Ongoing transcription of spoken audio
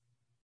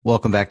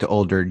Welcome back to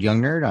Old Nerd,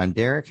 Young Nerd. I'm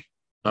Derek,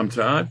 I'm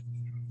Todd.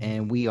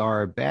 and we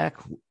are back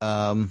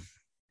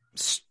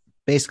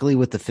basically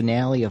with the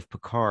finale of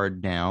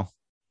Picard now.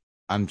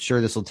 I'm sure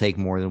this will take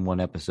more than one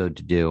episode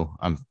to do.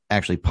 I'm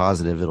actually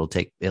positive it'll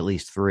take at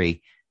least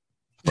three,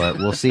 but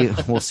we'll see.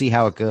 We'll see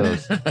how it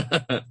goes.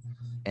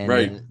 And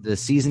Right. the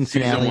season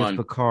Season finale of one.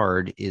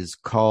 Picard is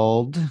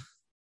called,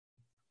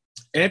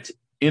 Et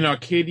in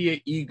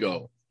Arcadia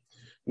Ego,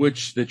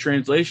 which the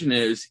translation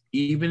is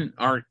in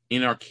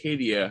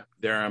Arcadia,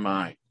 there am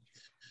I.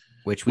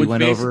 which we Which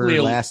went over basically,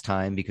 last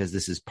time because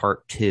this is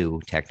part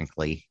two,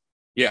 technically.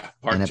 yeah,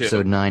 And part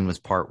episode two. 9 was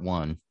part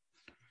one.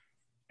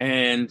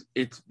 And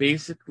it's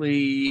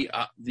basically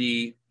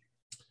the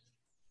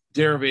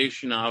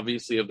derivation,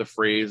 obviously, of the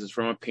phrase is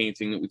from a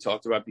painting that we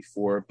talked about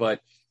before, but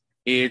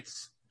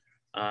it's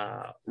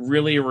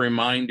really a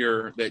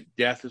reminder that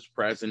death is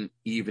present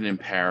even in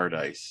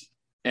paradise.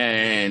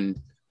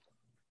 And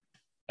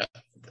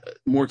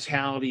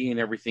mortality and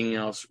everything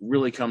else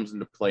really comes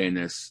into play in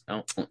this.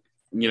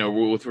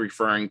 With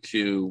referring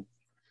to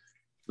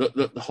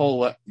the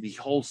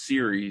whole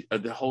series,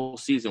 the whole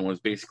season was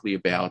basically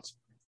about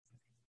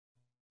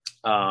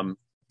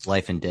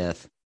Life and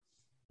death.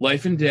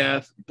 life and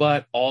death,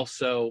 but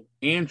also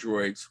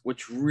androids,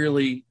 which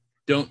really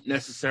don't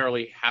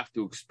necessarily have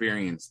to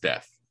experience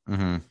death.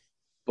 Mm-hmm.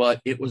 But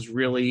it was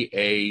really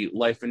a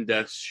life and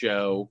death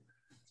show,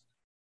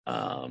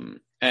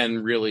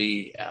 and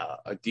really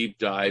a deep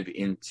dive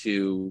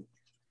into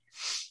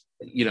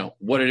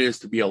what it is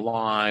to be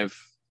alive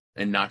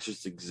and not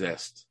just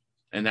exist.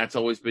 And that's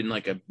always been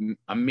like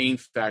a main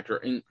factor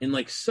in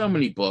like so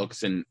many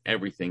books and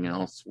everything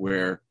else,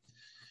 where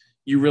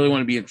you really want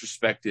to be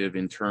introspective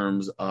in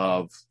terms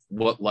of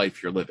what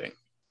life you're living.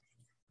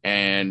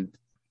 And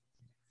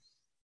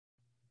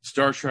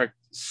Star Trek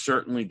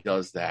certainly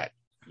does that.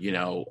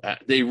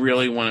 They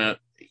really want to,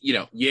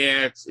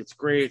 yeah, it's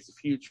great, it's the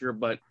future,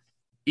 but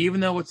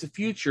even though it's the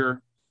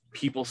future,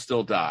 people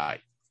still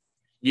die.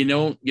 You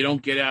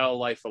don't get out of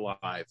life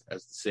alive,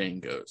 as the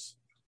saying goes.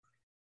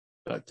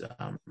 But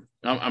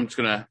I'm just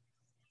gonna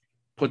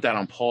put that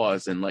on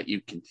pause and let you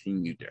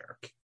continue,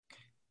 Derek.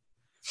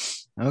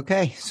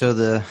 Okay, so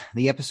the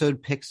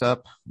episode picks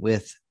up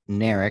with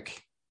Narek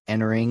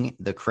entering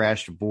the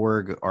crashed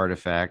Borg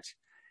artifact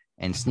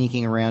and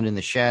sneaking around in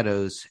the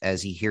shadows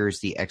as he hears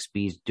the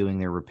XBs doing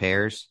their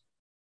repairs.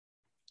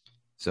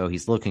 So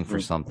he's looking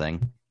for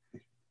something.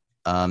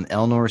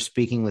 Elnor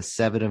speaking with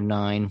Seven of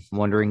Nine,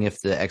 wondering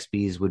if the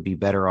XBs would be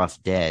better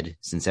off dead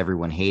since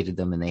everyone hated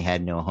them and they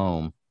had no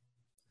home.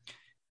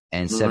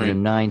 And Seven of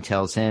Nine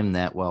tells him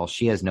that, well,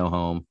 she has no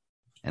home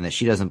and that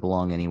she doesn't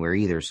belong anywhere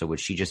either. So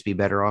would she just be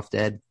better off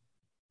dead?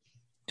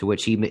 To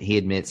which he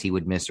admits he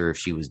would miss her if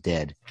she was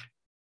dead.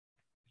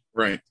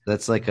 Right.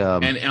 That's like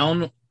and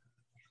Elnor.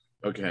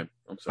 Okay,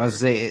 I'm sorry. I was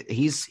say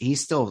he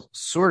still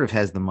sort of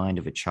has the mind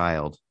of a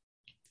child,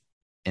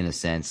 in a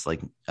sense.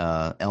 Like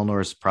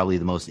Elnor is probably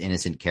the most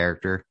innocent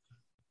character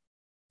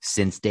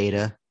since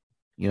Data.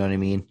 You know what I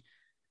mean?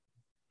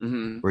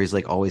 Mm-hmm. Where he's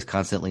like always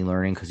constantly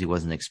learning because he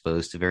wasn't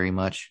exposed to very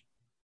much.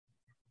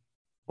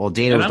 Well,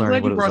 Data was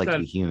learning what it was like to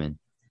be human.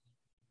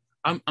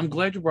 I'm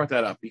glad you brought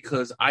that up,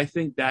 because I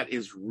think that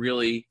is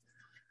really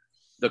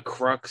the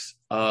crux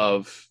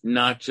of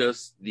not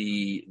just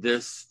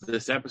this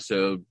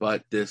episode,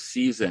 but this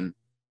season,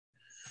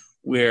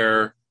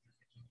 where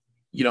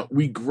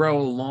we grow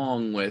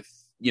along with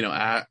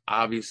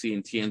obviously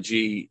in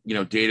TNG,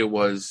 Data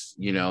was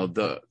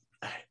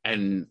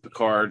and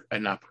Picard,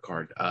 and not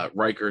Picard,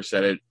 Riker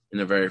said it in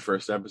the very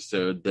first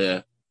episode,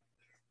 the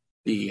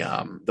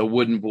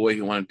wooden boy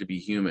who wanted to be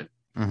human.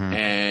 Mm-hmm.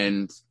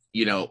 And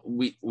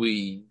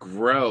we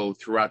grow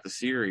throughout the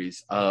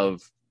series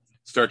of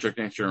Star Trek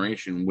Next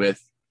Generation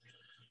with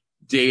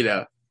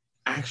Data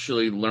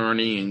actually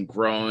learning and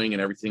growing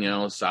and everything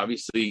else.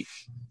 Obviously,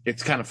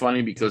 it's kind of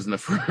funny because in the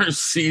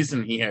first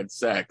season he had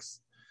sex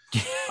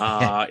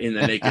in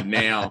the Naked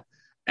Now,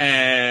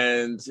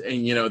 and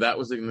that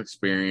was an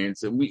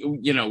experience. And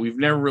we've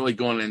never really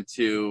gone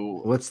into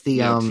what's the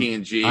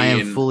TNG I am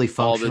and fully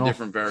functional, all the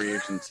different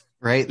variations.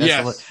 Right? That's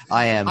Yes,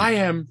 I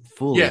am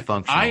fully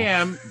functional. I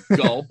am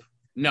gulp.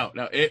 No,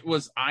 it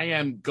was I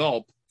am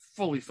gulp,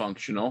 fully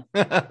functional.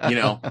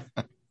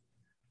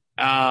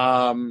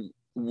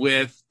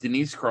 With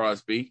Denise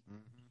Crosby,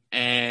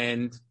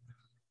 and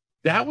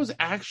that was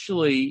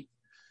actually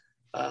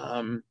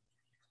a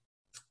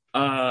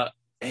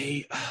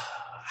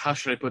how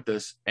should I put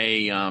this,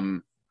 a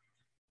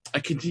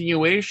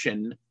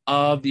continuation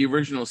of the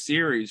original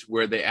series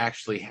where they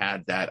actually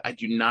had that. I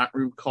do not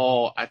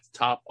recall off the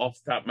top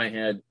of my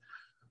head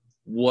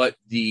what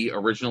the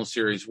original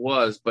series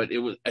was, but it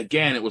was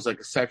like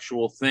a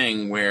sexual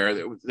thing where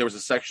there was a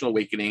sexual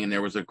awakening and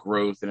there was a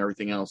growth and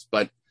everything else.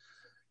 But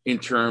in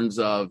terms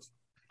of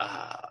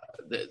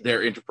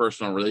their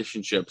interpersonal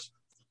relationships,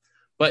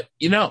 but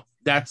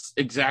that's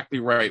exactly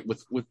right.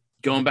 With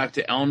going back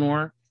to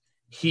Elnor,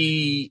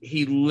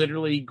 he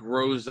literally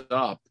grows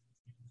up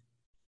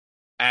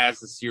as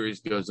the series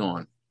goes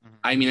on. Mm-hmm.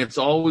 I mean, it's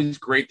always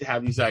great to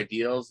have these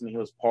ideals, and he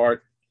was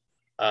part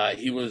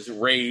He was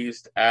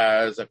raised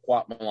as a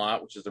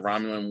Quatmalat, which is the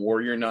Romulan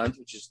warrior nuns,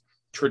 which is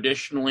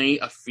traditionally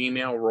a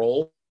female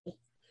role.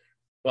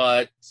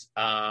 But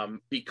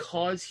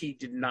because he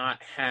did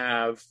not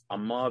have a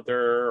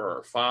mother or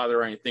a father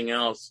or anything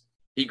else,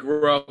 he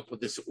grew up with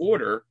this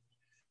order.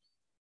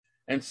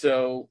 And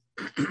so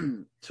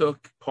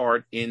took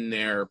part in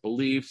their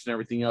beliefs and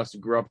everything else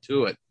and grew up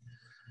to it.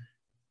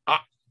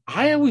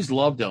 I always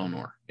loved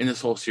Elnor in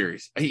this whole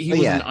series. He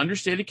was an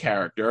understated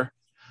character,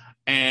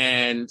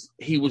 and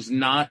he was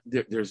not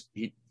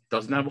he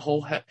doesn't have a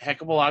whole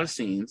heck of a lot of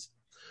scenes.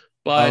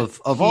 But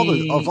of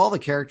all the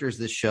characters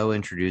this show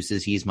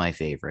introduces, he's my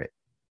favorite.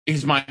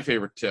 He's my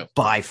favorite too,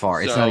 by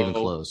far. It's not even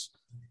close.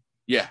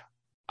 Yeah,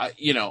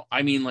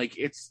 I mean, like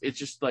it's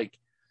just like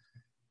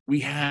we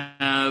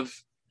have,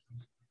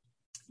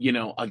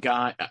 a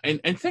guy,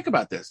 and think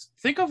about this.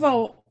 Think of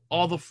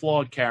all the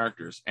flawed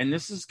characters, and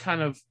this is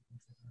kind of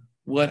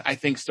what I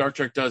think Star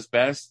Trek does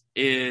best.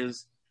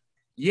 Is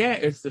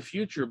it's the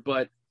future,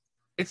 but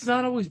it's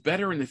not always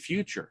better in the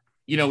future.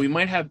 We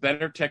might have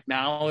better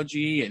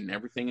technology and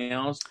everything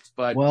else,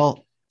 but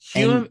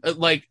human,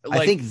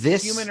 I think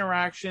this human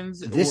interactions,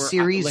 this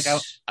series,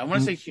 I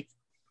want to say,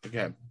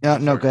 okay,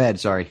 no, go ahead.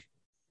 Sorry.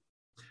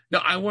 No,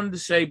 I wanted to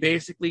say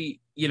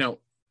basically,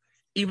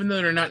 even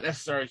though they're not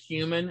necessarily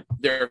human,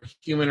 they're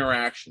human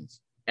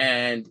interactions,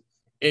 and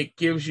it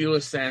gives you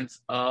a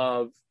sense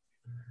of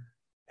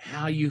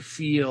how you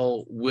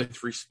feel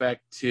with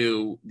respect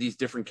to these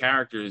different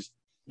characters.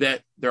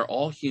 That they're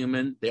all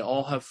human, they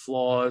all have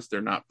flaws,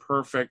 they're not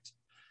perfect.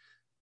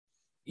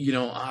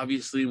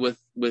 Obviously with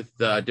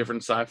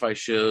different sci-fi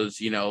shows,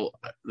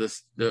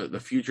 the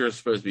future is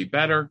supposed to be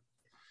better.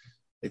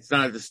 It's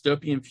not a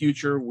dystopian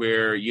future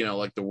where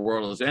like the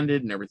world has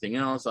ended and everything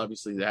else.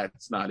 Obviously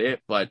that's not it,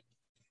 but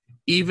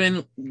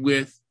even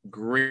with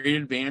great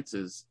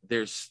advances,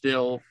 there's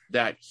still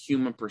that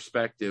human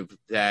perspective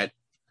that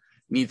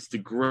needs to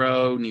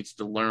grow, needs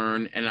to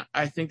learn, and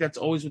I think that's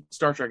always what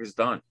Star Trek has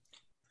done.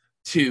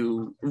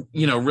 To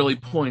really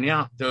point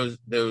out those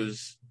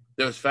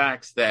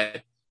facts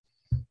that,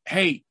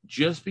 hey,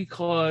 just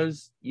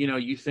because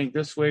you think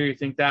this way or you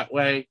think that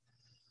way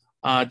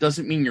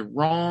doesn't mean you're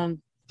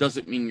wrong,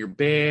 doesn't mean you're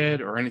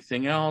bad or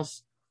anything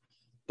else,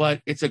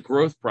 but it's a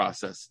growth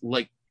process.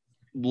 Like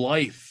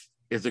life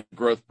is a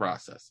growth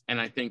process,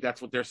 and I think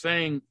that's what they're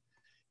saying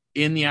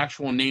in the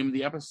actual name of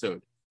the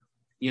episode.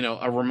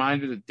 A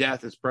reminder that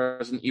death is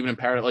present even in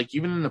paradise, like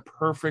even in the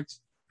perfect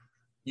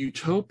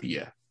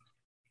utopia.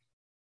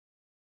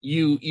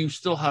 You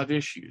still have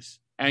issues,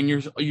 and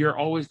you're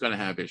always going to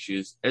have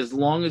issues as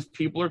long as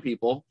people are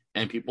people,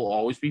 and people will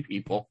always be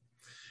people.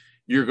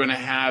 You're going to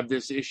have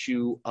this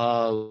issue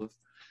of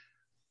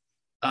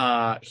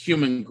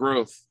human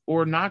growth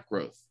or not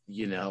growth.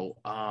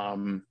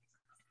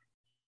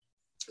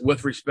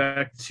 With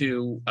respect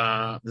to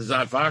the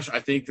Zhat Vash, I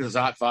think the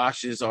Zhat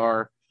Vash is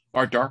our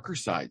darker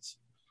sides.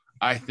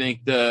 I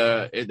think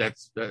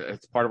that's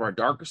part of our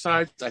darker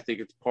sides. I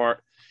think it's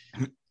part.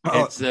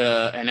 It's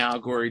an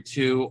allegory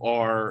to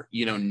our,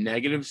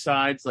 negative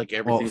sides, like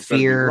everything's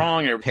fear,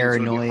 wrong, everything's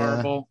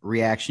paranoia,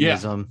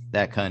 reactionism,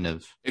 that kind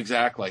of.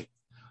 Exactly.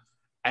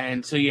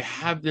 And so you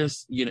have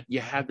this, yin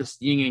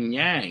and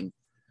yang,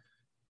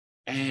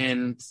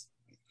 and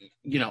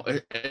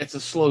it's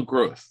a slow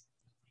growth.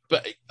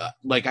 But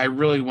I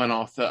really went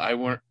off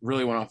the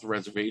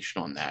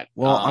reservation on that.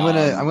 Well, I'm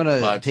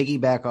gonna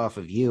piggyback off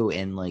of you,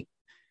 and like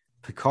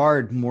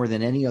Picard, more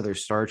than any other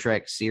Star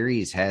Trek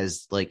series,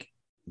 has like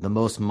the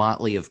most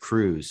motley of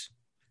crews,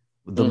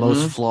 the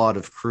most flawed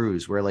of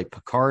crews, where like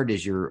Picard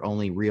is your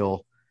only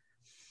real,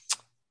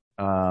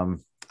 I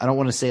don't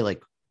want to say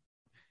like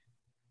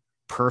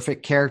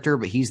perfect character,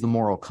 but he's the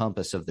moral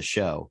compass of the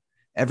show.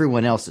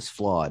 Everyone else is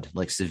flawed,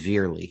 like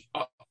severely.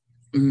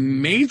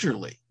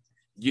 Majorly,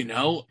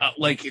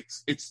 like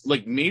it's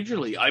like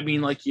majorly. I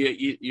mean, like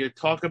you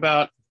talk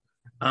about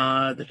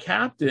the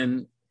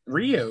captain,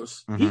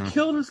 Rios, he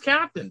killed his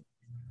captain.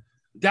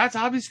 That's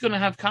obviously going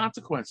to have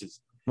consequences.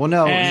 Well,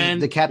 no,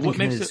 the captain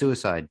committed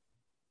suicide.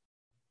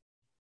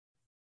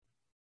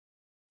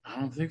 I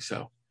don't think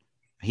so.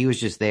 He was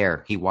just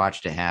there. He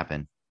watched it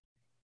happen.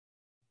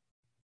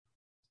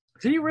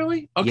 Did he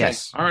really? Okay.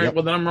 Yes. All right. Yep.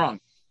 Well, then I'm wrong.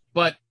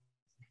 But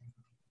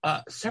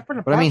separate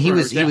apart. But I mean, he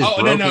was.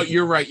 Oh, no,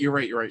 you're right.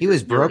 He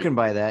was broken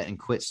by that and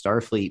quit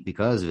Starfleet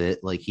because of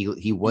it. Like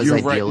he was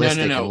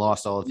idealistic and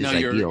lost all of his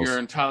ideals. You're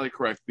entirely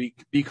correct.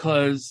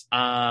 Because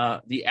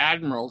the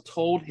admiral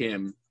told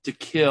him to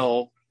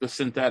kill the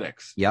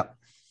synthetics. Yep.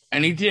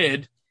 And he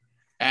did,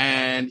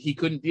 and he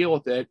couldn't deal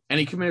with it, and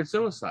he committed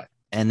suicide.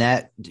 And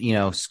that,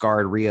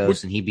 scarred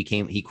Rios, and he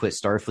quit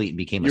Starfleet and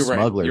became a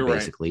smuggler,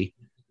 basically.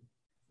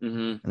 Right.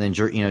 Mm-hmm. And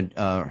then,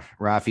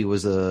 Raffi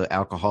was a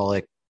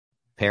alcoholic,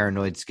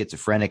 paranoid,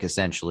 schizophrenic,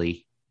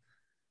 essentially.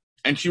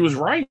 And she was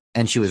right.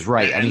 I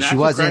mean, she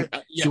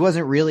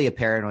wasn't really a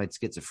paranoid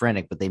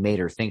schizophrenic, but they made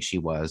her think she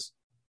was.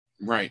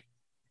 Right.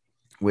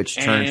 Which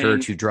turned her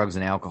to drugs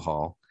and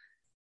alcohol.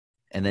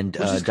 And then,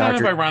 which is kind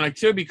of ironic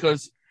too,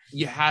 because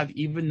you have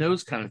even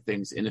those kind of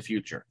things in the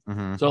future.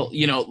 Mm-hmm. So,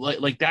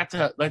 like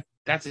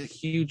that's a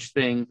huge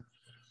thing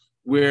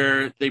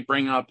where they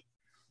bring up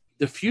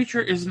the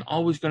future isn't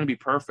always going to be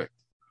perfect.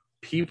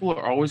 People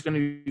are always going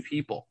to be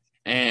people,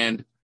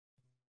 and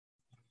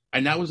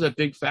that was a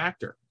big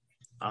factor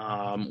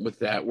with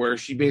that, where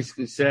she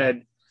basically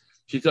said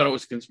she thought it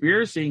was a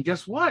conspiracy, and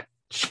guess what?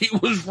 She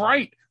was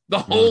right. The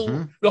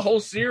whole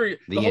series,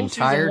 the whole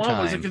entire season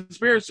 1 was a time.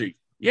 conspiracy.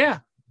 Yeah,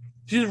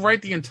 she was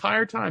right the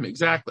entire time.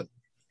 Exactly.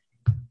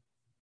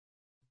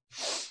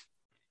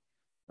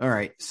 All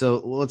right, so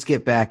let's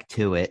get back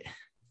to it.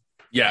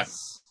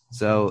 Yes.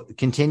 So,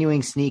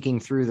 continuing sneaking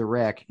through the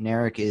wreck,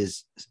 Narek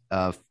is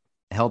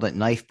held at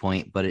knife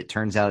point, but it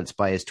turns out it's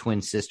by his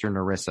twin sister,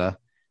 Narissa.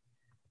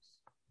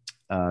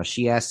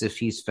 She asks if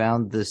he's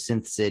found the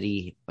Synth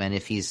City and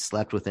if he's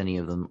slept with any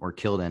of them or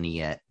killed any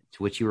yet,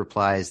 to which he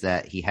replies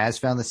that he has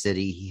found the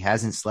city, he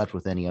hasn't slept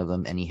with any of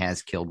them, and he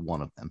has killed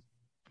one of them.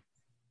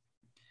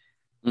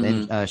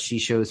 Mm-hmm. Then she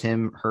shows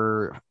him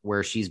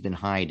where she's been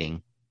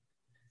hiding.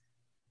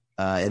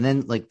 And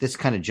then, like, this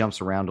kind of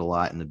jumps around a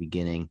lot in the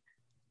beginning.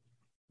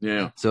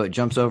 Yeah. So it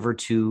jumps over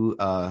to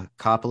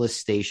Coppola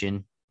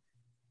Station,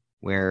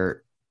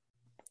 where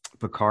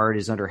Picard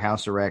is under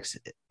house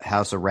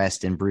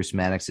arrest in Bruce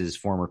Maddox's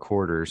former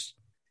quarters.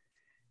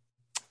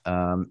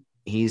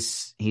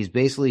 He's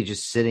basically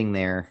just sitting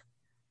there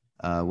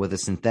with a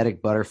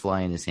synthetic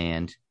butterfly in his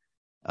hand.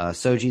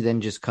 Soji then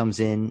just comes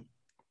in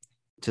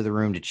to the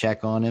room to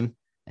check on him,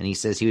 and he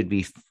says he would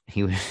be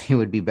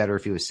better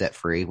if he was set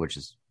free, which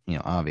is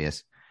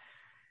obvious.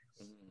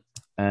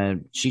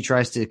 She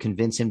tries to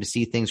convince him to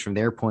see things from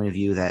their point of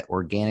view, that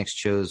organics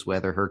chose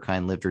whether her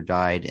kind lived or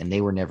died, and they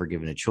were never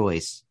given a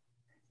choice.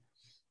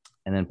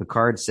 And then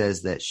Picard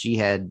says that she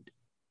had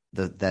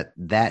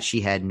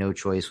no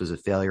choice was a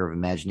failure of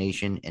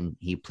imagination, and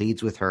he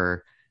pleads with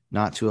her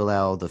not to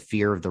allow the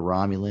fear of the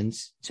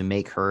Romulans to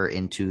make her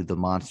into the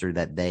monster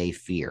that they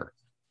fear.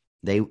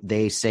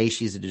 They say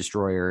she's a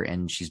destroyer,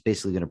 and she's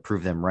basically going to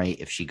prove them right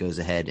if she goes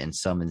ahead and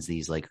summons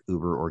these like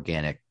uber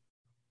organic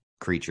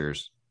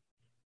creatures.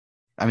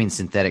 I mean,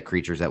 synthetic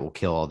creatures that will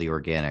kill all the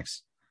organics.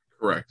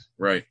 Correct.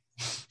 Right.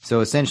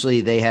 So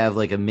essentially they have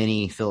like a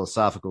mini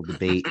philosophical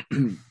debate,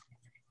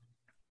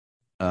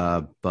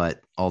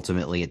 but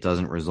ultimately it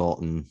doesn't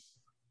result in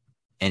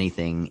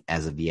anything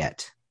as of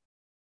yet.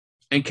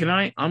 And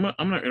I'm going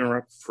to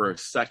interrupt for a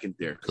second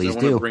there. Please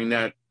do.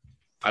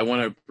 I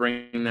want to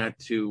bring that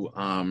to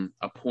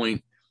a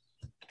point.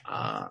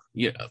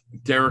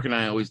 Derek and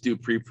I always do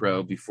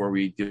pre-pro before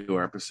we do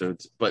our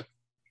episodes, but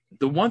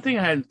the one thing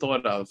I hadn't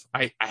thought of,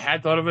 I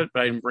had thought of it,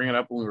 but I didn't bring it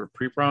up when we were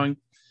pre-proing.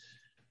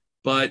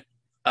 But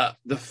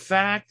the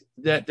fact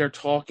that they're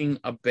talking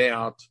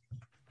about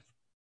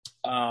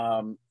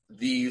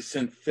these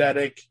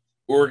synthetic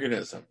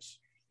organisms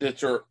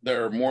that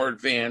are more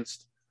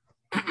advanced.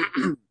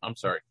 I'm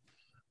sorry,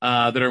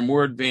 that are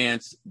more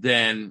advanced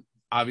than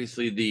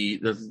obviously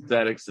the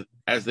synthetics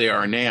as they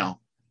are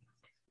now.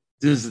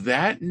 Does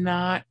that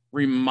not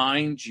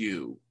remind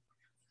you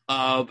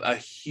of a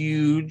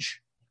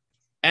huge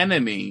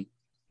enemy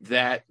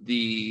that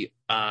the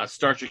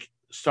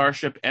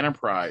Starship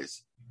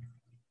Enterprise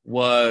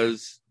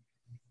was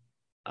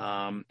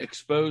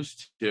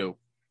exposed to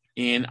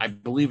in, I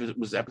believe it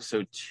was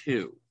episode 2?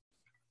 Do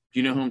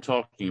you know who I'm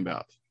talking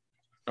about?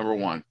 Number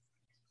 1.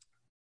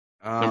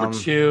 Number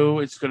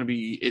 2,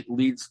 it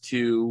leads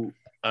to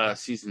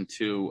season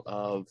 2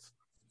 of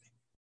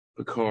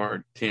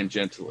Picard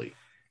tangentially.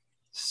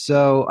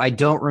 So I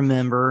don't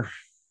remember.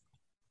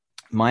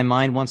 My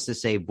mind wants to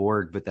say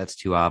Borg, but that's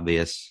too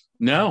obvious.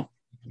 No,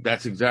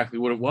 that's exactly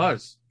what it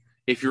was.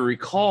 If you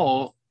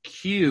recall,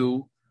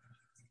 Q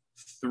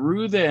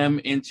threw them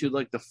into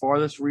like the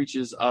farthest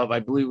reaches of, I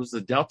believe it was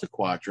the Delta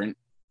Quadrant,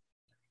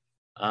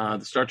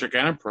 the Star Trek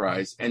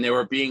Enterprise, and they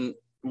were being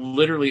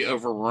literally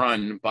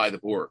overrun by the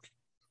Borg,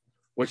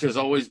 which has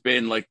always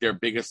been like their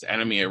biggest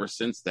enemy ever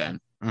since then.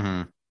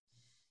 Mm-hmm.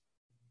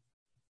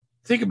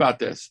 Think about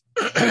this.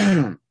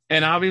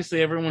 And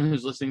obviously, everyone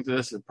who's listening to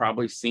this has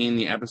probably seen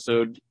the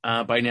episode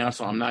by now,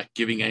 so I'm not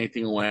giving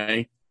anything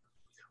away.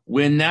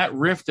 When that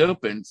rift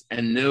opens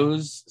and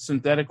those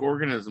synthetic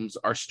organisms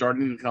are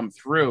starting to come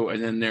through,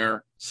 and then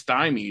they're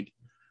stymied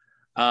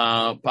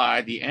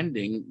by the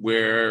ending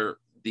where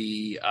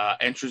the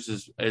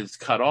entrance is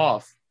cut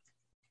off,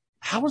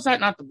 how is that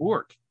not the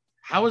Borg?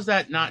 How is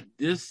that not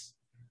this?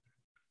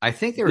 I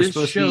think they were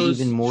supposed to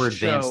be even more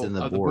advanced than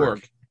the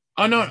Borg.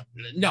 Oh, no,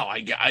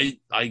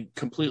 I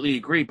completely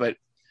agree, but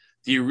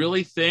do you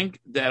really think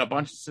that a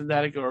bunch of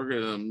synthetic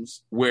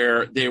organisms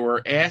where they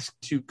were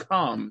asked to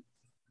come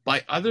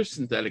by other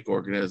synthetic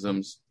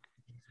organisms,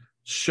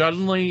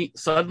 suddenly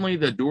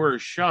the door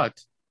is shut,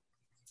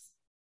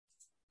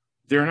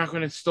 they're not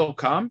going to still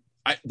come?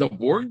 The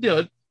Borg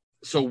did,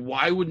 so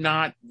why would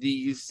not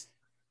these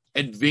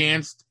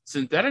advanced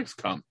synthetics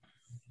come?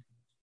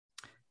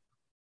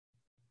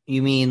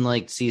 You mean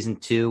like season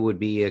 2 would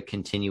be a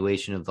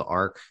continuation of the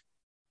arc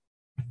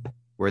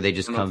where they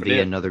just come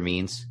via another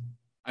means?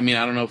 I mean,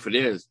 I don't know if it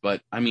is,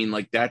 but I mean,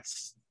 like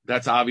that's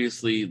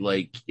obviously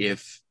like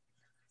if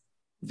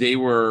they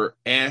were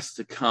asked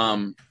to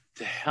come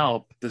to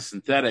help the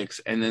synthetics,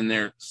 and then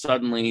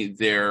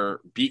their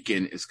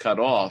beacon is cut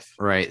off.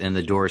 Right, and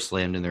the door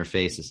slammed in their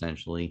face,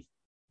 essentially.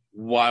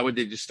 Why would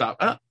they just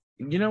stop?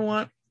 You know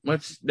what?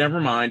 Never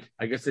mind.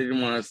 I guess they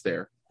didn't want us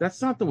there.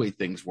 That's not the way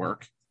things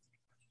work.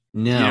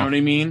 No. You know what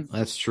I mean?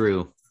 That's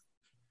true.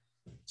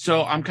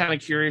 So I'm kind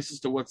of curious as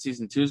to what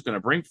season 2 is going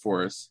to bring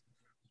for us,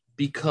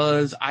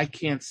 because I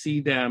can't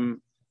see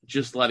them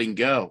just letting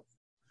go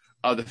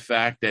of the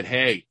fact that,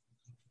 hey,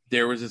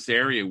 there was this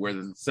area where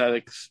the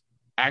synthetics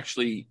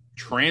actually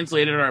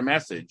translated our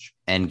message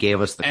and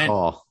gave us the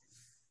call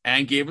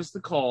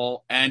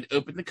and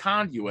opened the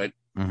conduit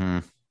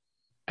and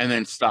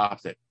then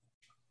stopped it.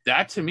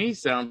 That to me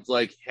sounds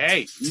like,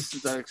 hey, these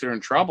synthetics are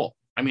in trouble.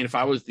 I mean, if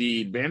I was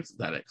the advanced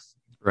synthetics.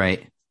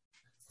 Right.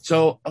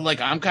 So,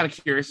 like, I'm kind of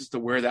curious as to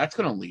where that's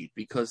going to lead,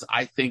 because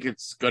I think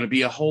it's going to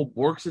be a whole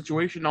Borg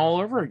situation all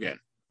over again,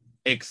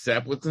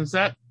 except with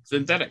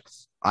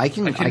synthetics. I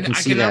can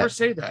see that. Never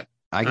say that.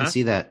 I can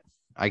see that.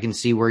 I can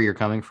see where you're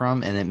coming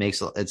from, and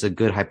it's a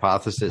good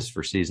hypothesis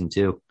for season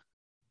 2.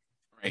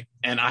 Right.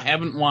 And I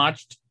haven't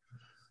watched,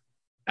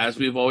 as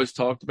we've always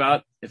talked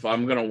about, if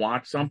I'm going to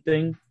watch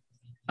something,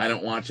 I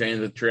don't watch any of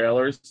the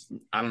trailers.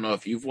 I don't know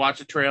if you've watched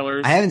the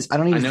trailers. I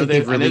don't even think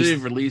they've released. I know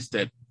they've released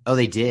it. Oh,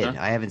 they did. Huh?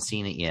 I haven't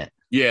seen it yet.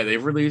 Yeah,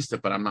 they've released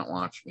it, but I'm not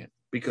watching it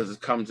because it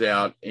comes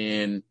out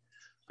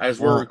as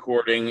we're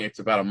recording, it's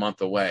about a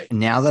month away.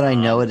 Now that I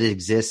know it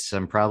exists,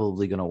 I'm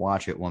probably going to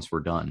watch it once we're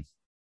done.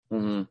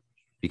 Mm-hmm.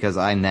 Because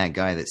I'm that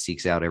guy that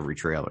seeks out every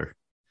trailer.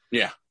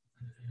 Yeah.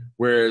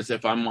 Whereas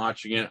if I'm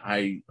watching it,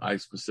 I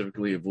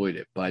specifically avoid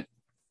it. But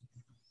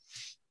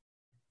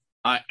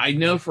I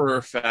know for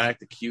a fact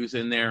that Q's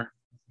in there.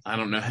 I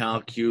don't know how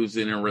Q's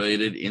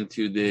interrelated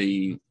into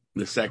the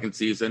second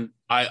season.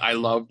 I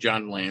love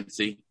John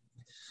Delancey.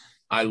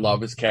 I love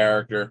his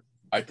character.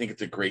 I think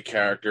it's a great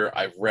character.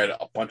 I've read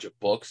a bunch of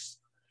books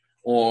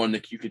on the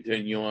Q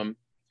Continuum.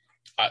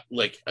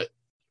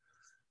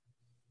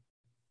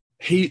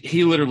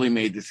 He literally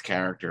made this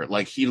character.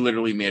 Like, he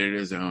literally made it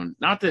his own.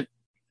 Not that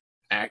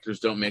actors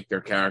don't make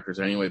their characters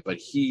anyway, but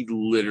he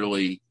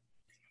literally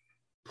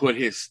put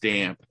his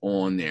stamp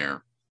on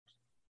there.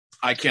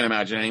 I can't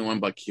imagine anyone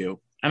but Q.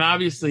 And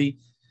obviously,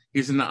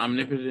 he's an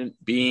omnipotent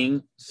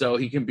being, so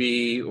he can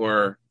be,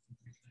 or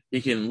he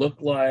can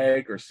look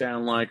like, or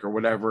sound like, or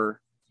whatever,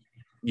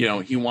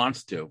 he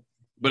wants to.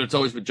 But it's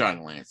always been John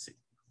Delancey.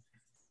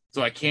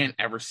 So I can't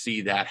ever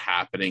see that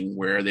happening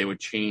where they would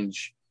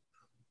change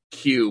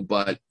Q,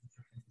 but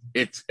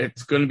it's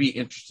going to be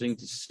interesting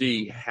to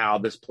see how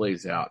this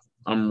plays out.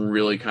 I'm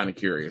really kind of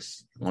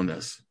curious on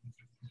this.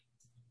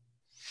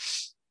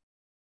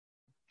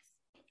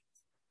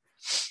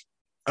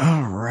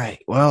 All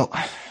right. Well,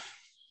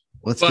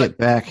 let's get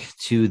back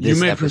to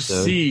this episode. You may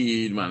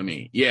proceed,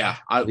 Monami. Yeah.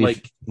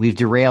 We've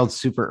derailed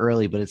super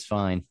early, but it's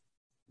fine.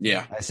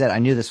 Yeah. I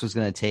knew this was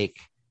going to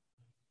take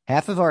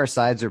half of our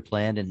sides are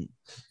planned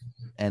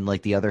and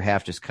like the other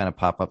half just kind of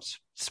pop up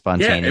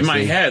spontaneously. Yeah, in my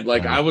head.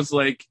 I was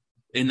like,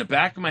 in the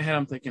back of my head,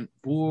 I'm thinking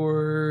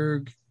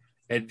Borg,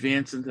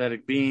 advanced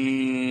synthetic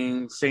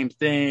being, same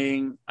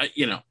thing,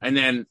 and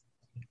then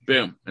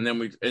boom. And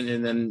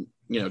then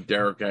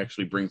Derek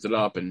actually brings it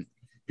up, and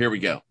here we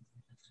go.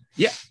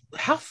 Yeah.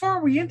 How far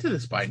are we into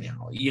this by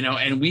now?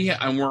 And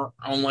we're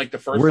on like the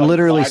first. We're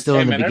literally still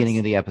in the beginning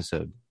of the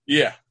episode.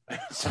 Yeah.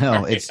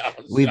 So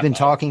we've been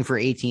talking for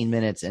 18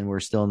 minutes and we're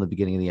still in the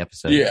beginning of the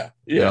episode. Yeah.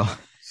 Yeah.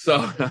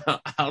 So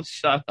I'll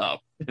shut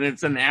up. And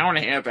it's an hour and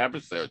a half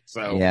episode.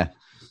 So yeah,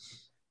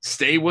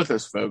 stay with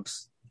us,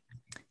 folks.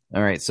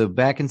 All right. So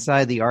back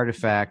inside the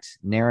artifact,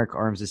 Narek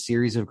arms a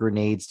series of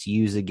grenades to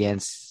use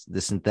against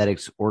the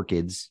synthetics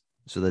orchids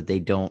so that they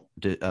don't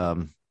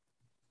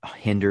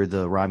hinder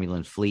the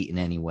Romulan fleet in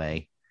any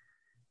way.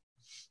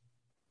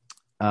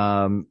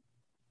 And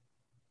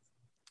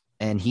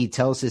he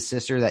tells his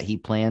sister that he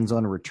plans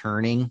on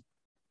returning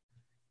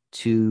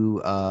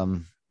to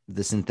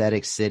the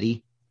synthetic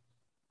city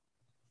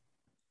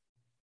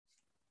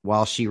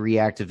while she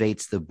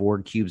reactivates the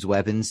Borg Cube's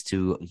weapons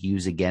to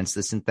use against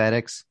the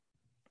synthetics.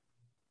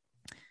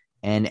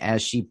 And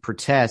as she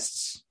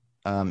protests,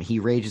 he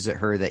rages at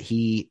her that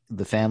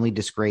the family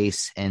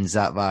disgrace and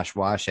Zhat Vash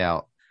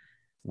washout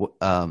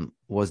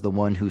was the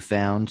one who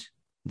found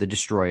the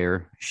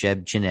destroyer,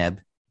 Sheb Cheneb,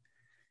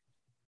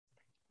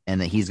 and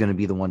that he's going to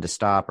be the one to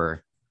stop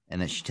her,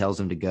 and that she tells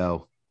him to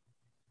go.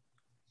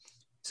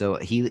 So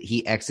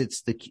he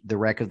exits the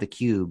wreck of the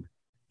cube,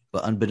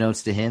 but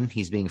unbeknownst to him,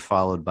 he's being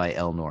followed by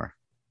Elnor.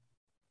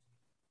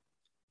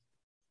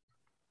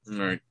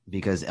 Right.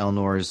 Because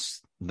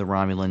Elnor's the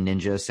Romulan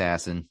ninja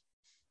assassin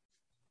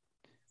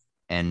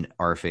and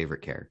our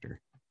favorite character.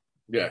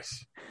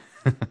 Yes.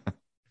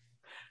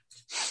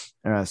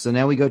 So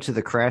now we go to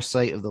the crash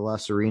site of the La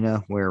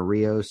Sirena, where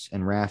Rios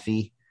and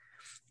Raffi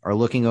are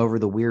looking over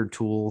the weird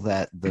tool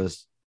that the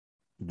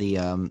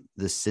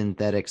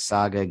synthetic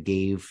saga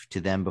gave to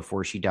them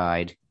before she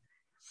died.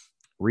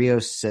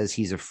 Rios says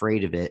he's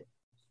afraid of it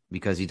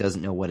because he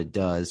doesn't know what it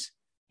does.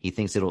 He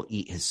thinks it'll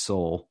eat his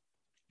soul,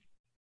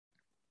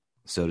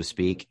 so to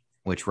speak,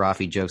 which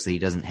Raffi jokes that he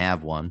doesn't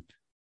have one.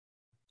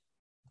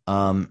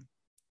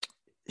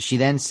 She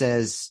then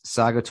says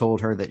Saga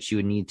told her that she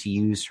would need to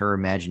use her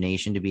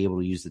imagination to be able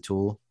to use the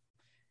tool.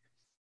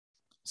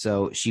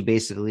 So she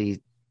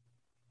basically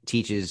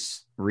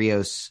teaches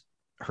Rios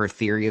her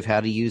theory of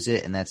how to use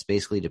it, and that's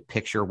basically to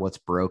picture what's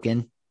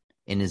broken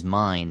in his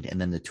mind,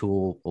 and then the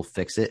tool will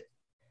fix it.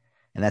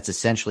 And that's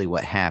essentially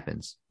what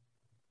happens.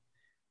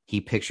 He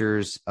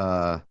pictures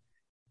a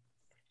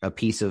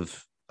piece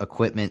of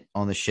equipment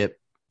on the ship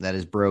that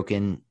is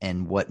broken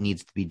and what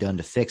needs to be done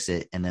to fix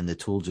it, and then the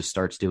tool just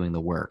starts doing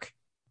the work.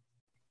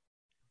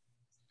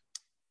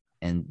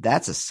 And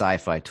that's a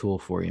sci-fi tool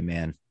for you,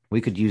 man. We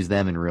could use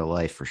them in real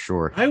life for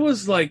sure. I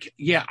was like,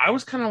 I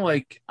was kind of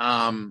like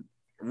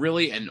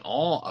really in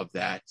awe of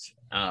that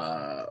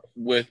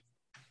with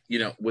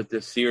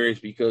this series,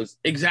 because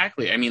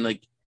exactly, I mean,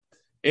 like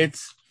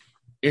it's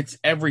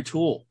every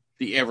tool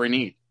that you ever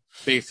need,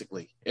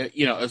 basically,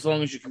 as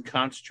long as you can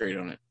concentrate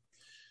on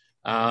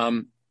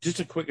it. Just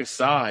a quick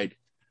aside,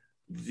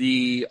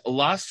 the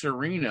La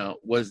Serena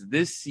was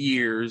last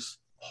year's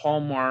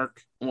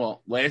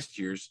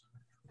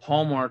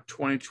Hallmark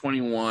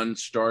 2021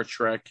 Star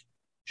Trek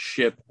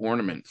ship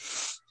ornament.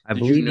 I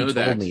believe you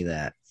told me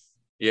that.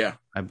 Yeah.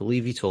 I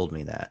believe you told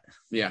me that.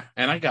 Yeah,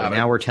 and I got it.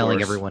 Now we're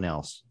telling everyone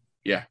else.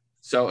 Yeah.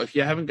 So if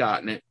you haven't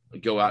gotten it,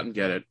 go out and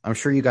get it. I'm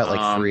sure you got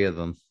like 3 of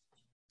them.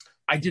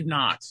 I did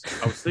not.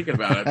 I was thinking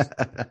about it.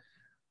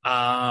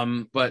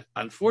 But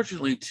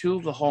unfortunately, 2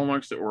 of the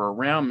Hallmarks that were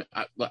around,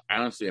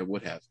 honestly, I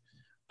would have.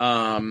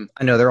 I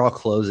know they're all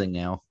closing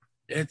now.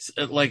 It's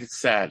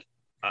sad.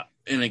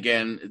 And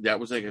again, that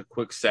was like a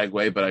quick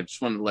segue, but I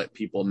just wanted to let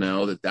people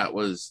know that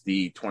was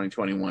the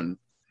 2021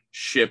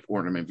 ship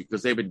ornament,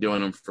 because they've been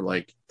doing them for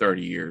like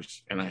 30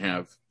 years, and I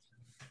have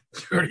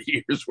 30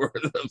 years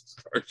worth of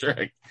Star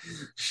Trek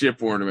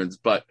ship ornaments.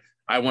 But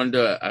I wanted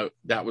to,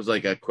 that was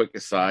like a quick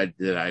aside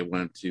that I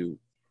wanted to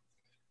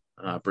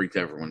bring to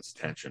everyone's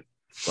attention.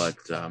 But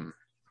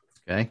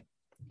okay,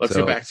 let's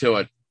get back to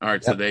it. All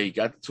right, so they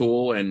got the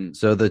tool, and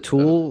so the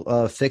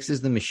tool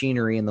fixes the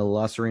machinery, and the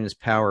La Serena's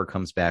power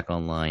comes back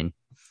online.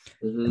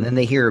 Mm-hmm. And then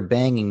they hear a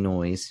banging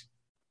noise,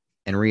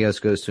 and Rios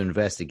goes to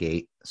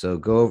investigate. So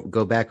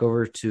go back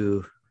over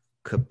to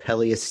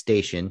Capella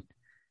Station.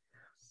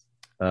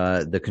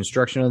 The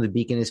construction of the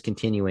beacon is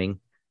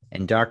continuing,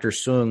 and Dr.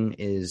 Sung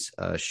is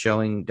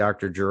showing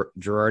Dr.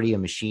 Girardi a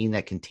machine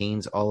that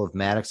contains all of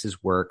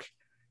Maddox's work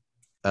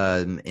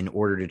in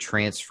order to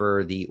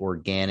transfer the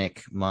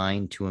organic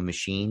mind to a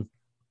machine.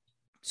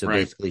 So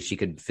basically, she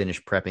could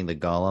finish prepping the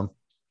golem.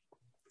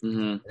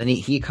 Mm-hmm. And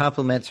he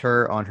compliments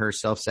her on her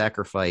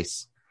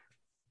self-sacrifice,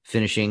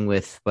 finishing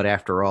with, "But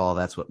after all,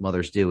 that's what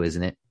mothers do,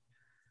 isn't it?"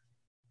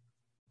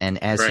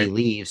 And as he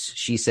leaves,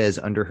 she says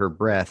under her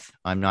breath,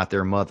 "I'm not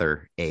their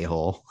mother,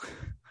 a-hole."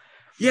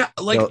 Yeah,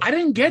 I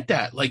didn't get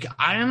that. Like,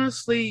 I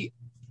honestly,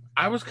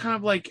 I was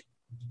kind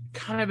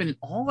of in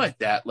awe at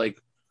that. Like,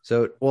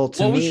 to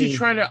me, was she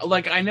trying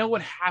to, I know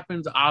what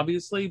happens,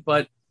 obviously,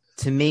 but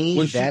to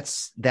me,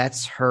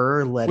 that's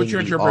her letting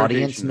the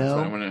audience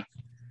know.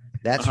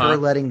 That's her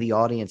letting the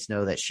audience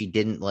know that she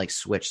didn't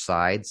switch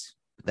sides,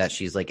 that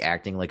she's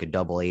acting like a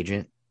double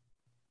agent.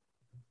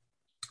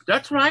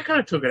 That's what I kind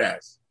of took it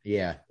as.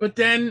 Yeah. But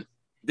then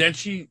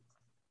she,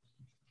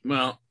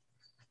 well,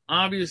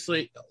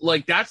 obviously,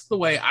 that's the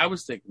way I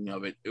was thinking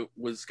of it. It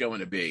was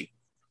going to be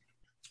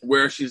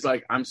where she's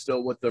like, "I'm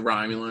still with the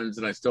Romulans,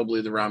 and I still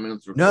believe the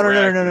Romulans were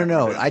correct."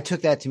 No. I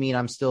took that to mean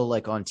I'm still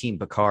on Team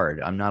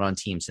Picard. I'm not on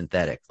Team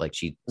Synthetic.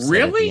 She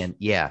really? At the end.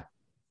 Yeah.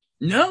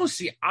 No,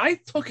 see, I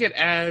took it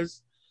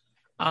as,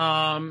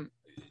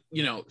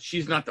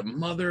 she's not the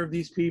mother of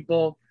these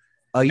people.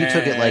 Oh, you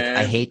took it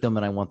I hate them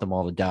and I want them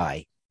all to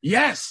die.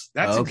 Yes,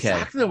 that's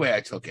exactly the way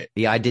I took it.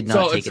 Yeah, I did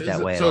not take it that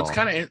way. So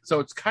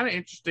it's kind of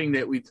interesting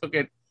that we took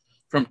it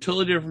from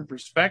totally different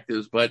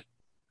perspectives, but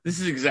this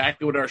is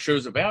exactly what our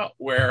show's about,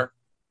 where,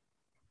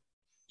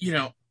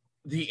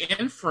 the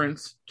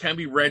inference can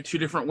be read 2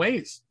 different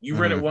ways. You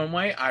read it one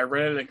way, I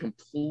read it a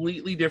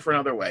completely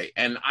different other way.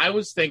 And I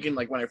was thinking,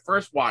 when I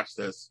first watched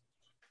this,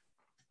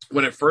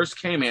 when it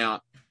first came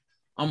out,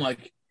 I'm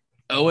like,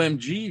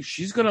 OMG,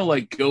 she's going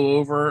to go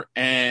over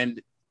and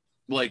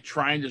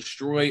try and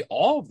destroy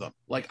all of them.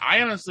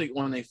 I honestly,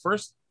 when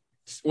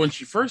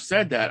she first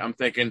said that, I'm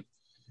thinking,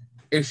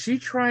 is she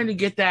trying to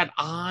get that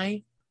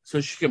eye so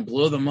she can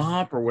blow them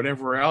up or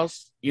whatever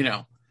else,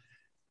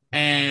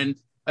 and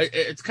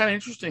it's kind of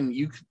interesting.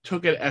 You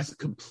took it as a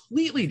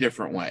completely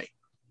different way.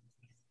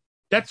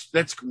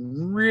 That's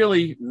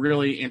really,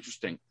 really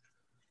interesting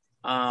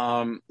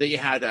that you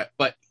had that.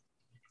 But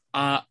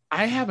I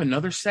have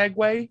another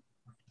segue,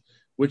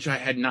 which I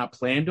had not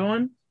planned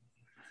on.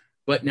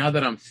 But now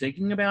that I'm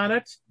thinking about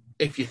it,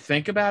 if you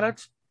think about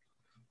it,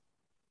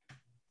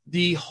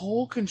 the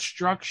whole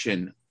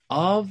construction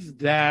of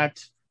that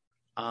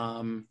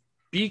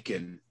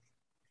beacon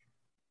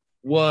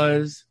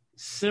was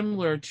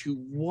similar to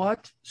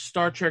what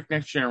Star Trek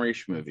Next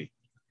Generation movie?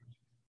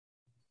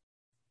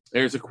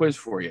 There's a quiz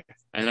for you,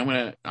 and I'm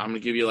gonna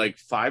give you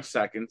 5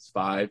 seconds.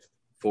 5,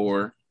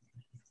 4,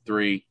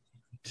 3,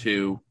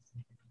 2,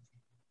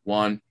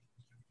 1,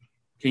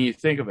 Can you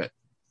think of it?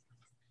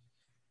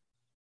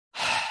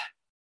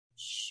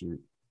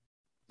 Shoot.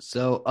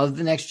 So of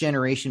the Next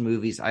Generation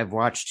movies, I've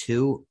watched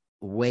two,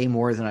 way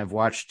more than I've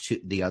watched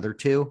the other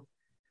two.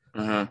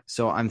 Uh-huh.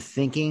 So I'm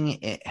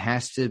thinking it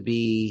has to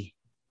be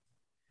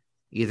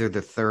either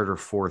the third or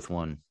fourth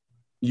one.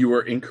 You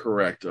are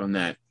incorrect on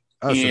that.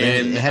 Oh, so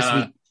then it has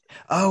to be.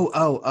 Oh.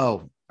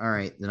 All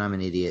right. Then I'm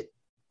an idiot.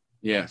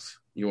 Yes,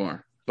 you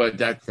are. But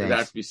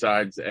that's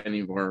besides any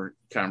of our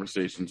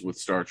conversations with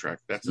Star Trek.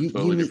 That's a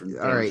totally different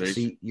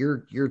conversation. All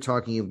right. So you're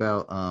talking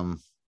about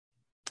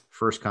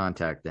First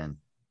Contact then.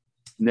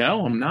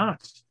 No, I'm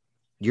not.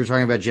 You're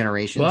talking about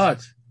Generations?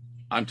 But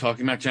I'm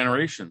talking about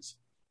Generations.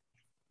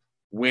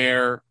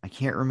 Where I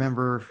can't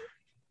remember.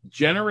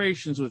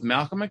 Generations with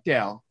Malcolm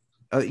McDowell.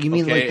 Oh, you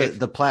mean like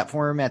the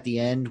platform at the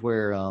end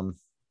where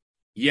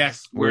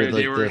yes, where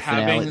they were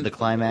having the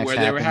climax where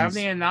happens. They were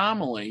having the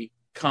anomaly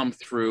come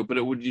through, but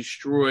it would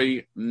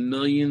destroy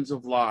millions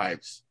of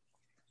lives.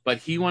 But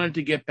he wanted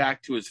to get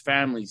back to his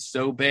family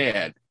so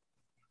bad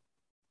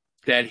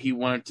that he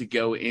wanted to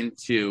go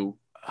into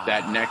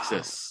that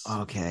nexus.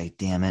 Okay,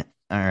 damn it.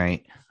 All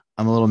right.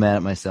 I'm a little mad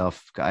at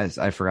myself. Guys,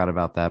 I forgot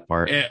about that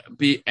part.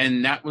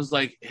 And that was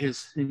like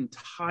his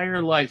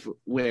entire life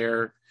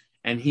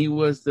and he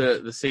was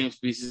the same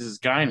species as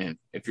Guinan,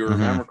 if you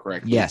remember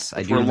correctly. Yes,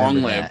 I do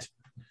remember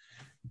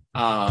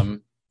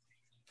long-lived.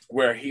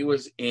 Where he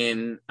was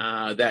in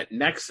that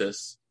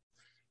nexus,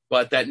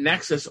 but that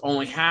nexus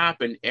only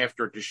happened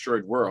after a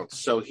destroyed world.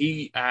 So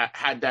he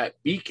had that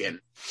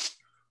beacon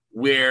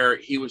where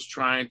he was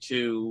trying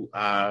to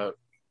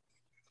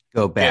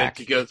go back.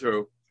 To go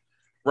through.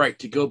 Right,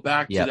 to go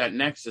back to that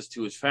nexus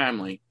to his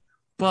family.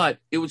 But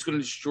it was going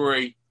to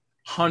destroy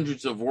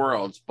hundreds of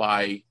worlds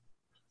by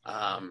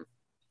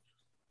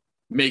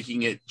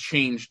making it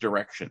change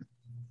direction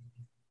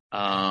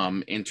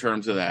in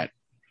terms of that.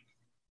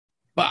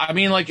 But I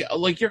mean,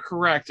 like you're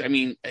correct. I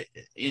mean,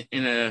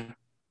 in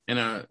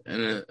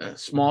a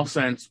small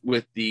sense,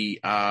 with the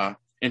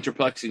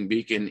interplexing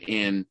beacon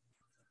in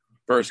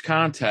First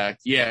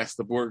Contact, yes,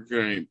 the Borg are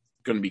going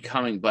to be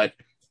coming, but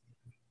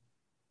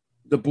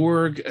the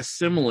Borg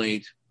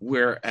assimilate,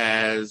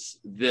 whereas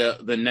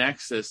the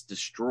Nexus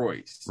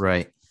destroys.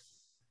 Right.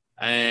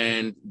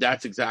 And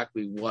that's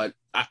exactly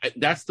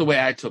that's the way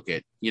I took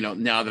it. You know,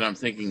 now that I'm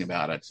thinking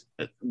about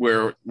it,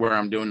 where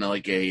I'm doing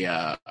like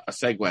a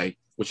segue,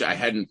 which I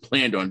hadn't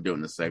planned on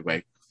doing the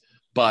segue,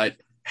 but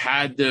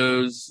had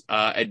those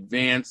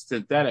advanced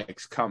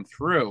synthetics come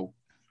through,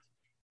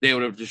 they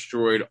would have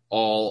destroyed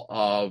all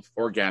of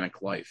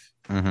organic life.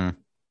 Mm-hmm.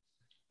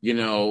 You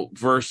know,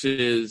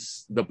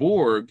 versus the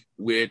Borg,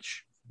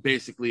 which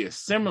basically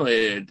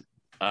assimilated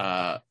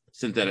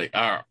synthetic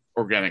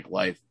organic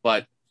life,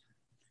 but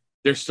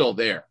they're still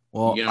there.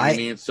 Well, you know what I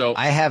mean? So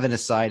I have an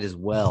aside as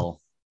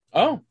well.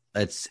 Oh,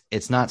 it's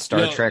not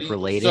Star Trek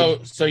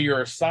related. So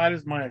your aside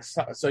is my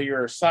aside. So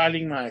you're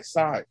siding my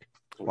aside.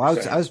 Well,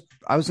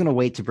 I was going to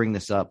wait to bring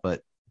this up,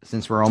 but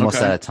since we're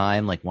almost out of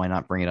time, like, why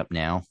not bring it up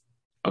now?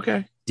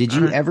 Okay. Did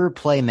you ever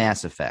play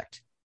Mass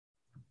Effect?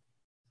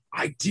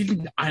 I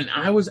didn't, and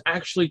I was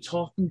actually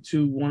talking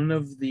to one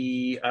of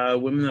the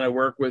women that I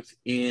work with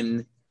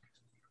in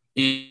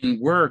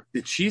work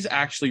that she's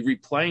actually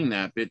replaying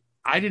that, but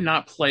I did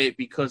not play it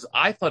because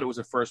I thought it was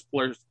a first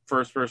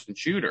person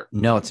shooter.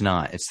 No, it's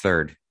not. It's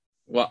third.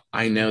 Well,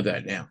 I know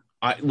that now.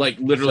 I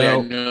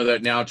know that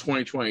now.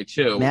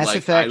 2022. Mass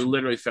Effect. I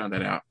literally found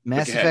that out.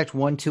 Mass Effect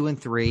 1, 2,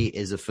 and 3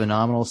 is a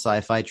phenomenal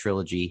sci-fi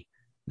trilogy.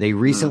 They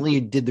recently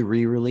did the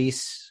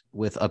re-release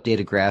with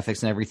updated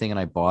graphics and everything, and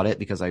I bought it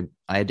because I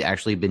had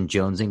actually been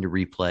jonesing to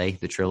replay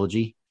the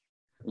trilogy.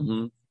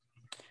 Mm-hmm.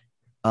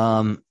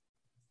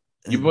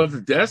 You bought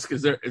the disc?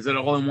 Is it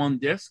all in one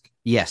disc?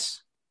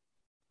 Yes.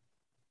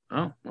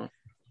 Oh. Well.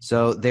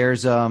 So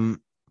there's the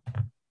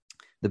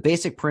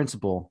basic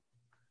principle,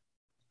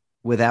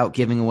 without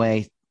giving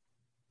away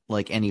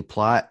like any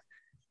plot.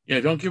 Yeah,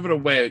 don't give it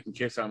away in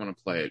case I want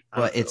to play it.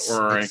 But in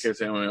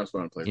case anyone else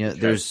want to play it. You know,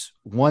 there's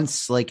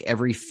once like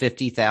every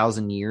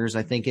 50,000 years,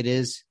 I think it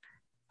is,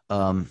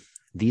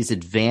 these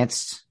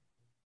advanced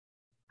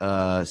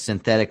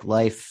synthetic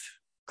life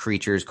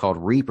creatures called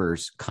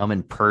Reapers come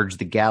and purge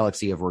the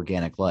galaxy of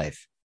organic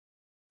life.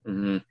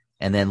 Mm-hmm.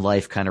 And then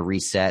life kind of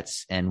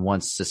resets. And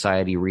once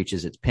society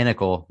reaches its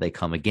pinnacle, they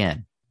come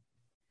again.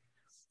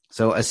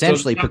 So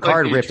essentially,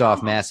 Picard ripped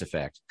off Mass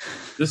Effect.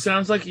 This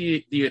sounds like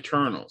the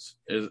Eternals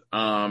is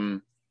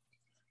the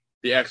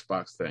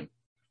Xbox thing,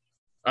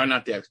 or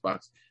not the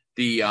Xbox,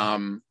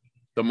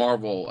 the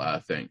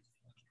Marvel thing.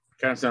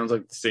 Kind of sounds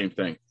like the same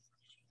thing.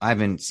 I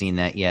haven't seen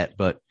that yet,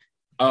 but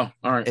all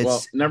right.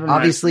 Well, never mind.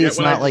 Obviously, it's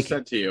not like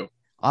said to you.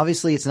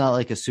 Obviously, it's not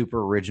like a super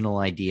original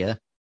idea,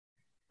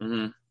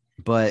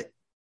 but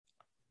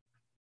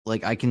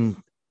like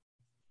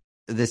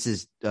this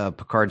is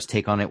Picard's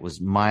take on it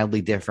was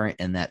mildly different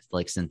in that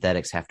like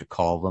synthetics have to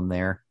call them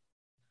there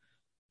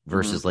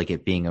versus like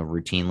it being a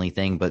routinely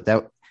thing. But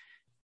that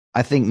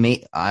I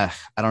think I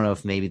don't know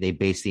if maybe they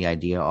base the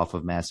idea off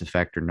of Mass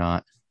Effect or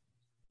not.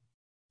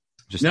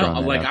 Just No, throwing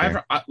that like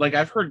out there.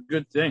 I've heard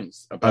good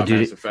things about dude,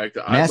 Mass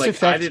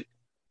Effect.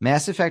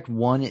 Mass Effect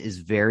 1 is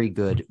very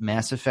good.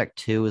 Mass Effect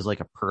 2 is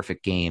like a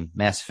perfect game.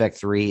 Mass Effect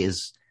 3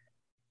 is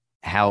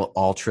how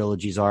all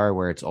trilogies are,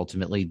 where it's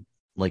ultimately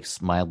like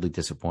mildly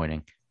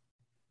disappointing.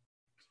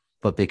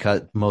 But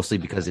mostly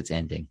because it's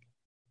ending.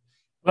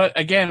 But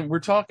again, we're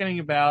talking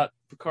about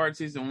Picard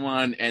season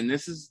 1, and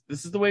this is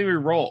the way we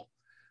roll.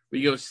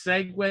 We go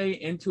segue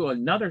into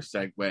another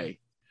segue,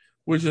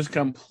 which is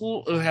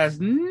has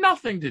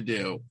nothing to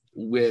do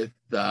with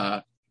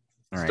Star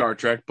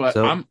Trek, but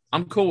so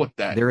I'm cool with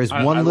that. There is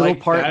one little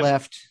part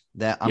left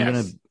that I'm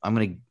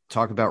gonna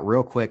talk about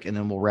real quick, and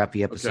then we'll wrap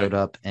the episode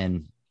up.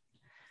 And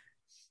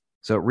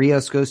so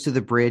Rios goes to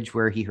the bridge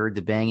where he heard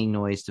the banging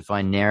noise to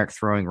find Narek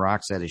throwing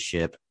rocks at his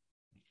ship.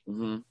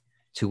 Mm-hmm.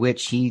 To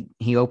which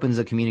he opens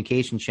a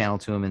communication channel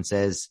to him and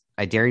says,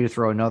 "I dare you to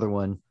throw another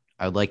one.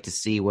 I would like to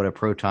see what a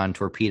proton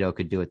torpedo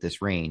could do at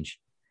this range."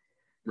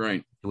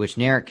 Right. To which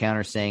Narek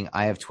counters saying,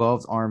 "I have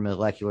 12 armed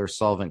molecular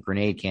solvent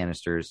grenade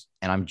canisters,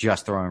 and I'm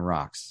just throwing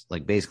rocks."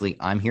 Like, basically,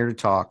 I'm here to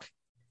talk.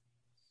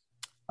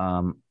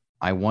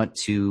 I want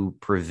to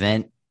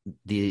prevent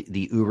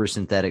the uber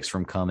synthetics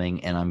from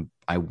coming, and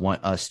I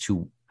want us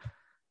to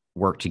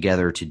work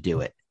together to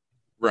do it.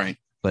 Right.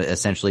 But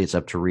essentially, it's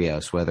up to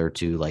Rios whether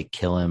to like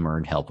kill him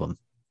or help him.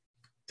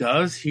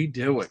 Does he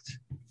do it?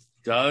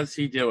 Does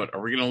he do it?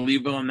 Are we going to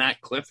leave it on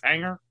that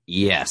cliffhanger?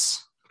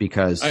 Yes.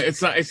 Because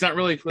it's not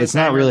really a cliffhanger. It's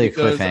not really a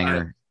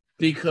cliffhanger.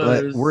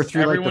 Because we're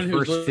through like the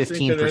first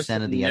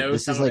 15% of the episode.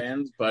 This is like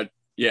ends, but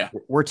yeah.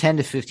 We're 10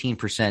 to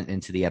 15%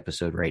 into the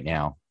episode right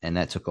now, and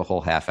that took a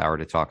whole half hour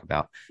to talk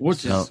about.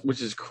 Which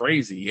is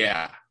crazy,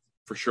 yeah,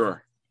 for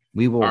sure.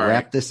 We will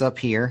wrap this up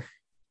here.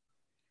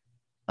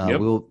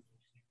 Yep.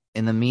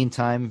 In the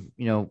meantime,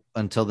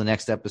 until the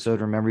next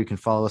episode, remember you can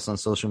follow us on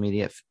social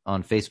media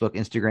on Facebook,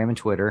 Instagram, and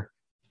Twitter.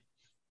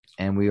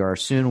 And we are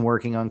soon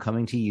working on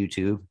coming to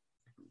YouTube.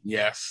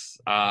 Yes,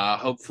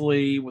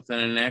 hopefully within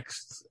the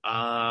next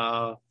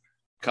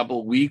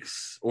couple of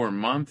weeks or a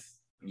month.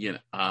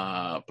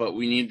 But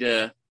we need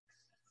to.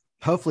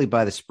 Hopefully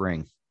by the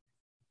spring.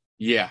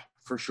 Yeah,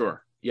 for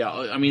sure. Yeah,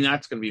 I mean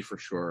that's going to be for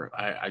sure.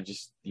 I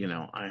just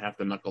I have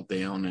to knuckle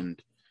down, and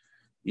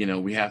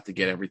we have to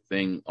get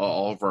everything,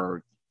 all of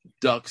our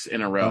ducks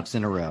in a row. Ducks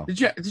in a row. Did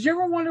you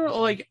ever wonder?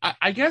 Like,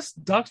 I guess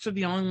ducks are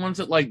the only ones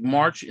that like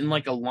march in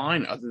like a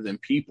line other than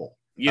people.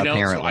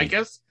 Apparently. So I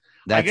guess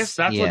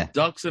that's what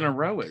ducks in a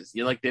row is.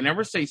 They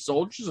never say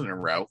soldiers in a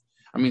row.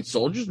 I mean,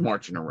 soldiers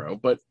march in a row,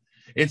 but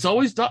it's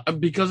always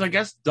because I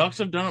guess ducks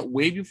have done it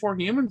way before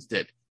humans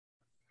did.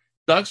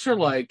 Ducks are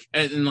like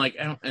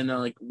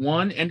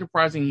one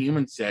enterprising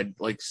human said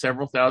like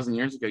several thousand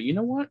years ago, you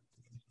know what?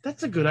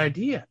 That's a good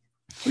idea.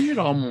 We should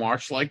all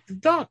march like the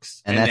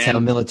ducks. And that's how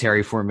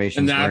military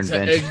formations were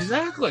invented.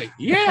 Exactly.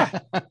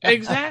 Yeah,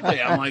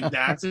 exactly. I'm like,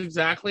 that's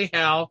exactly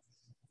how,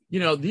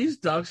 these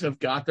ducks have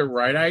got the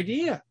right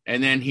idea.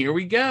 And then here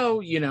we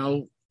go,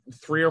 3,000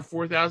 or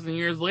 4,000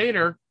 years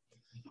later.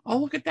 Oh,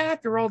 look at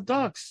that. They're all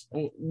ducks.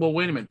 Well,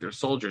 wait a minute. They're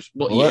soldiers.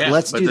 Well,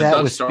 let's do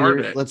that with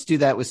spears. Let's do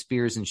that with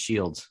spears and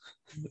shields.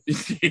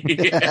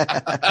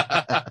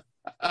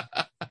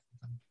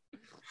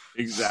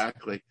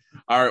 Exactly.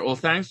 All right. Well,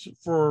 thanks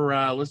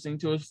for listening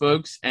to us,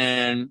 folks.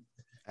 And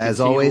as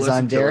always,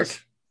 I'm Derek.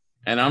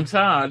 And I'm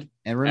Todd.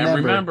 And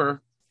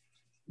remember,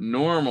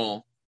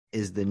 normal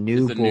is the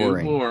new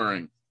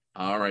boring.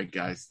 All right,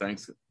 guys.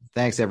 Thanks.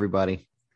 Thanks, everybody.